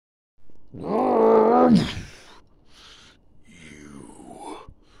You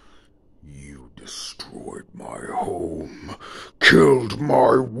destroyed my home, killed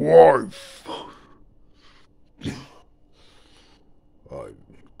my wife. I've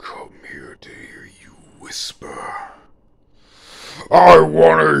come here to hear you whisper. I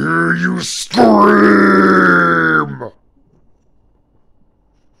want to hear you scream!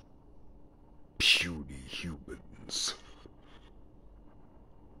 Puny humans.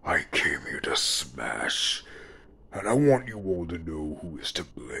 I came here to smash, and I want you all to know who is to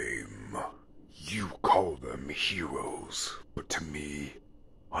blame. You call them heroes, but to me,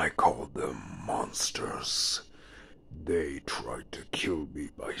 I call them monsters. They tried to kill me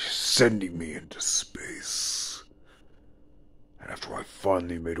by sending me into space. And after I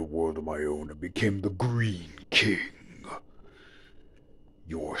finally made a world of my own and became the Green King,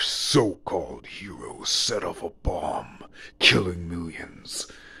 your so-called heroes set off a bomb, killing millions,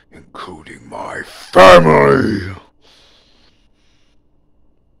 including my family.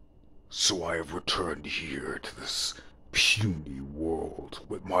 So I have returned here to this puny world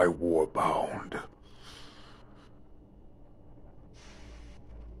with my warbound.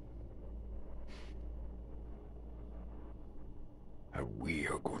 And we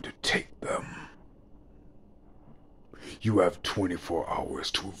are going to take them. You have 24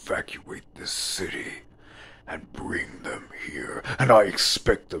 hours to evacuate this city and bring them here, and I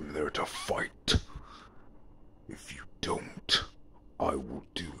expect them there to fight. If you don't, I will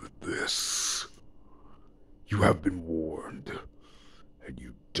do this. You have been warned, and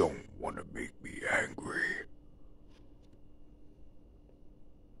you don't want to make me angry.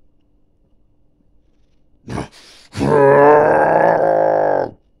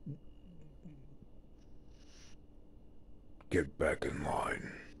 Get back in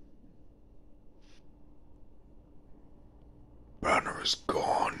line. Banner is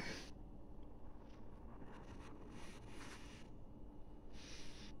gone.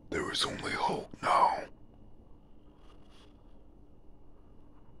 There is only hope now.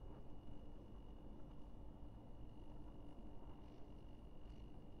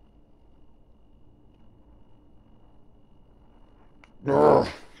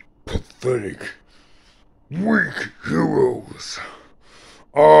 Pathetic, weak heroes.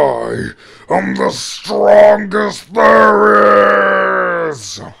 I am the strongest there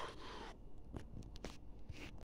is!